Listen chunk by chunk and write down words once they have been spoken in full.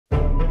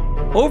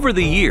Over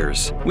the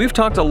years, we've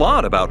talked a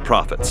lot about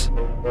prophets.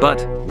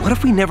 But what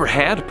if we never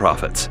had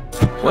prophets?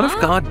 What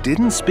if God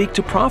didn't speak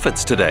to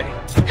prophets today?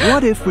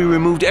 What if we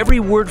removed every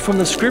word from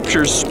the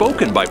scriptures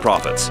spoken by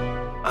prophets?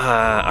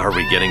 Are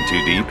we getting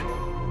too deep?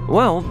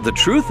 Well, the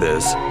truth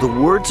is, the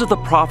words of the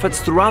prophets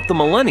throughout the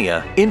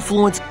millennia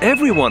influence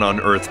everyone on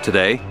earth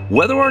today,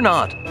 whether or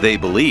not they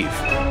believe.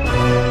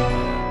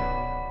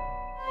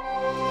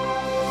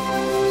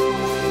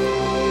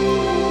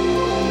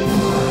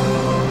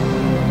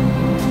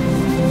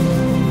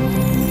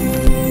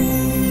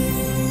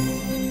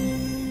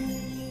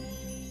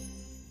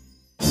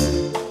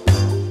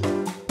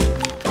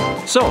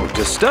 So,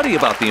 to study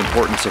about the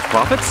importance of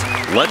prophets,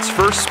 let's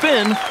first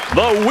spin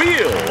the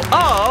Wheel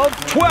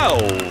of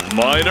 12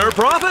 Minor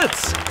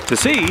Prophets to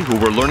see who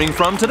we're learning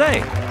from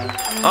today.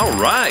 All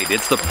right,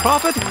 it's the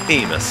prophet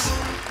Amos.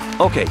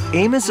 Okay,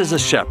 Amos is a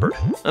shepherd,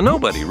 a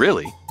nobody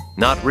really.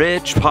 Not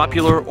rich,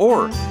 popular,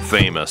 or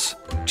famous.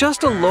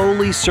 Just a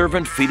lowly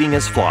servant feeding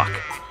his flock.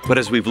 But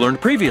as we've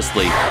learned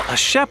previously, a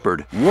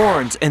shepherd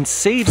warns and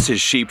saves his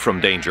sheep from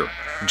danger,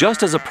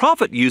 just as a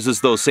prophet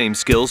uses those same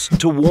skills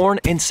to warn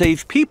and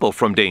save people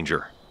from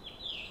danger.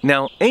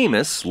 Now,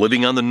 Amos,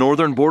 living on the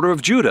northern border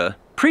of Judah,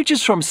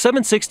 preaches from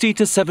 760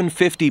 to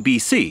 750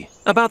 BC,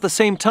 about the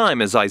same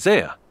time as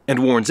Isaiah, and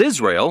warns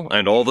Israel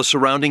and all the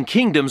surrounding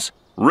kingdoms,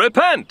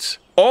 repent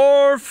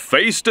or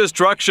face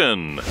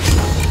destruction.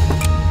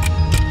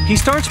 He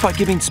starts by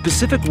giving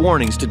specific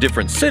warnings to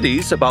different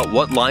cities about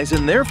what lies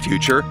in their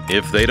future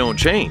if they don't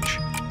change.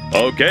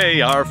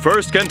 Okay, our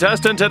first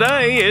contestant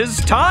today is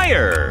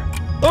Tyre.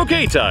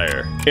 Okay,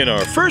 Tyre, in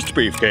our first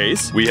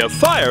briefcase, we have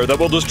fire that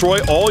will destroy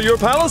all your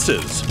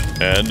palaces.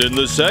 And in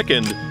the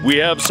second, we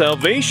have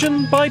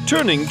salvation by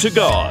turning to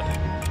God.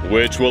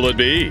 Which will it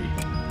be?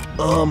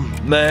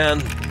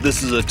 Man,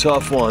 this is a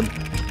tough one.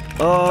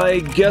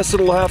 I guess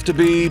it'll have to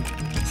be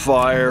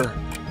fire.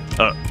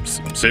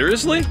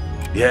 Seriously?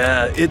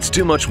 Yeah, it's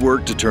too much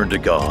work to turn to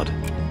God.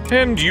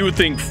 And you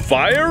think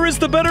fire is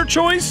the better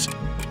choice?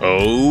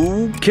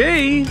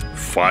 Okay,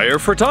 fire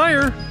for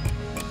Tyre.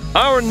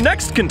 Our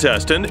next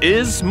contestant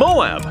is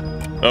Moab.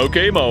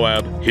 Okay,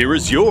 Moab, here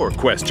is your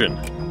question.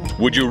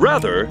 Would you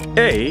rather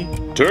A,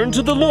 turn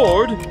to the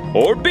Lord,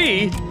 or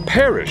B,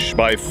 perish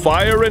by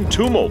fire and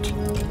tumult?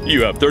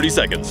 You have 30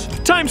 seconds.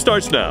 Time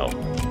starts now.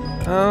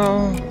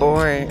 Oh,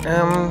 boy.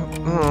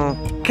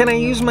 Can I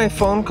use my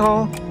phone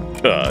call?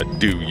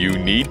 Do you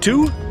need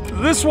to?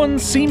 This one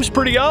seems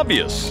pretty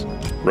obvious,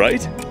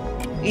 right?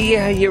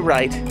 Yeah, you're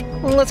right.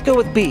 Let's go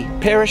with B,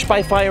 perish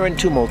by fire and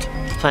tumult.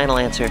 Final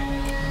answer.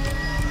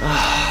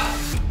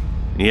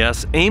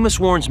 Yes, Amos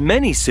warns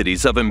many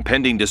cities of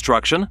impending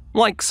destruction,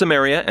 like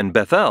Samaria and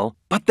Bethel,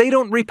 but they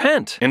don't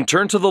repent and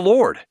turn to the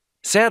Lord,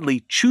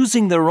 sadly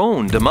choosing their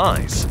own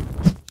demise.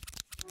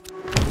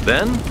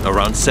 Then,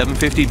 around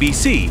 750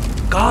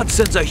 BC, God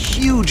sends a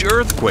huge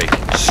earthquake,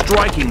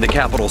 striking the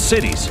capital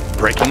cities,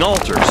 breaking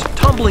altars,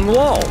 tumbling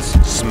walls,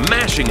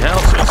 smashing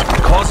houses,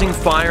 causing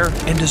fire,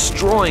 and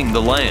destroying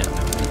the land.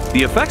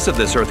 The effects of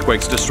this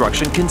earthquake's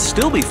destruction can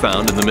still be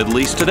found in the Middle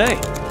East today.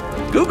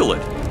 Google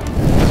it.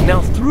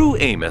 Now, through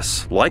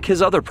Amos, like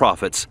his other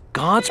prophets,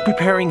 God's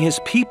preparing his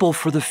people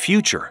for the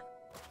future.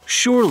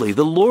 Surely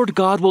the Lord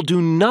God will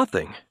do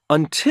nothing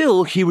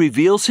until he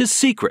reveals his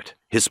secret,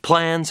 his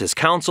plans, his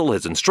counsel,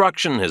 his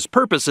instruction, his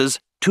purposes,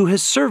 to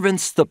his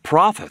servants, the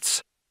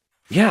prophets.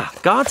 Yeah,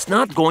 God's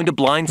not going to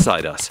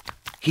blindside us.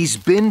 He's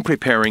been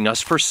preparing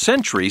us for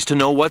centuries to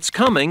know what's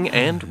coming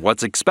and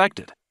what's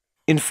expected.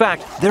 In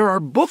fact, there are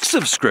books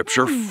of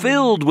Scripture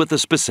filled with the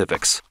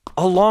specifics,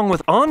 along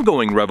with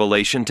ongoing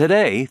revelation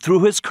today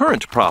through his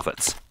current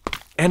prophets.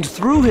 And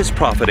through his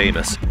prophet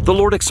Amos, the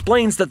Lord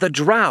explains that the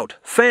drought,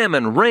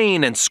 famine,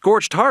 rain, and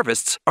scorched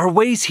harvests are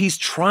ways he's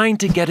trying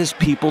to get his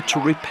people to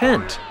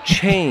repent,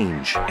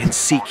 change, and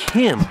seek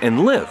him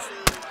and live.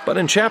 But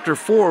in chapter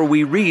 4,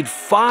 we read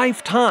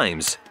 5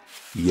 times,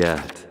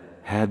 "Yet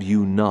have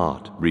you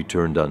not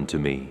returned unto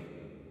me."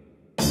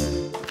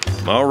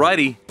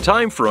 Alrighty,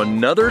 time for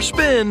another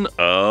spin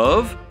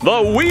of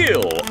the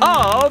Wheel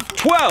of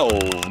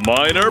 12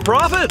 Minor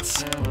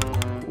Prophets.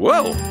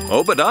 Whoa,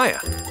 Obadiah.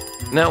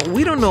 Now,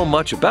 we don't know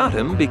much about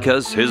him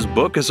because his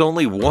book is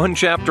only 1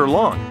 chapter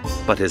long,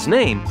 but his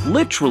name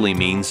literally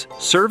means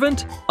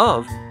servant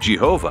of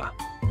Jehovah.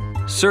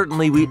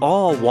 Certainly, we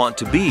all want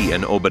to be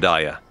an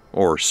Obadiah,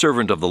 or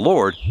servant of the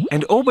Lord,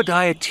 and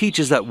Obadiah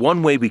teaches that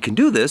one way we can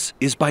do this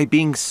is by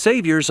being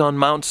saviors on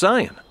Mount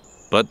Zion.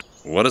 But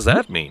what does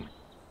that mean?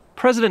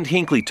 President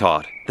Hinckley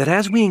taught that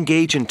as we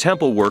engage in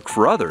temple work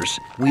for others,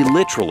 we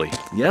literally,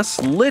 yes,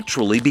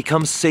 literally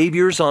become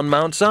saviors on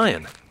Mount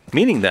Zion.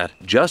 Meaning that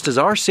just as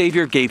our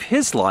Savior gave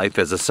his life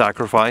as a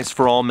sacrifice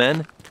for all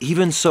men,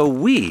 even so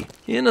we,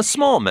 in a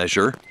small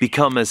measure,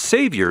 become as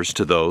saviors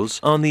to those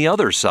on the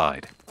other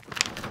side.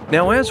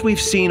 Now, as we've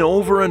seen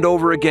over and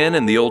over again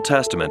in the Old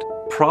Testament,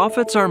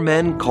 prophets are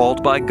men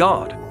called by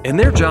God, and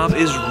their job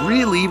is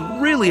really,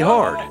 really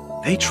hard.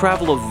 They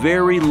travel a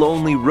very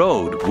lonely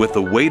road with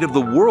the weight of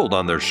the world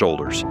on their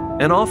shoulders,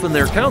 and often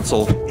their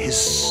counsel is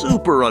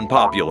super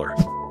unpopular.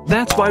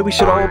 That's why we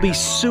should all be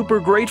super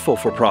grateful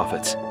for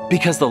prophets,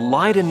 because the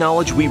light and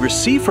knowledge we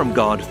receive from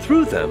God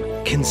through them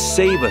can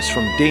save us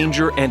from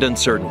danger and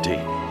uncertainty.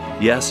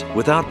 Yes,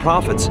 without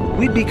prophets,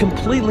 we'd be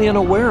completely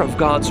unaware of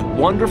God's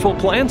wonderful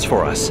plans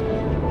for us.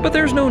 But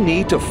there's no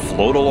need to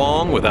float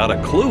along without a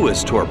clue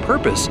as to our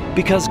purpose,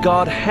 because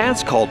God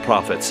has called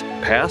prophets,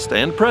 past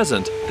and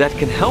present, that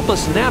can help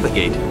us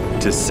navigate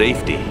to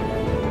safety.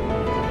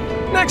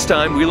 Next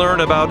time we learn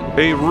about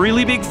a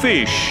really big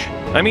fish.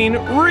 I mean,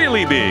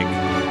 really big.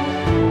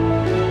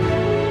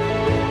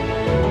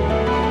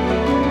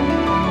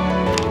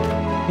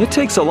 It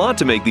takes a lot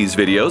to make these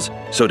videos,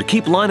 so to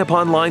keep Line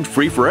Upon Line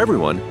free for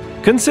everyone,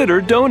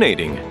 consider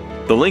donating.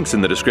 The link's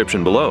in the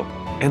description below.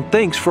 And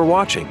thanks for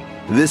watching.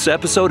 This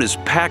episode is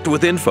packed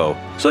with info,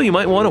 so you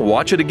might want to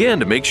watch it again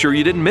to make sure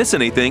you didn't miss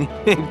anything,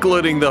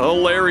 including the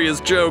hilarious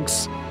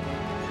jokes.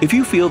 If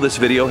you feel this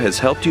video has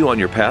helped you on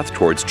your path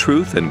towards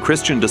truth and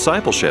Christian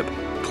discipleship,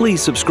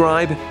 please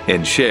subscribe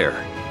and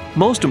share.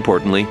 Most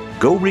importantly,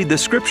 go read the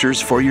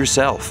scriptures for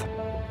yourself.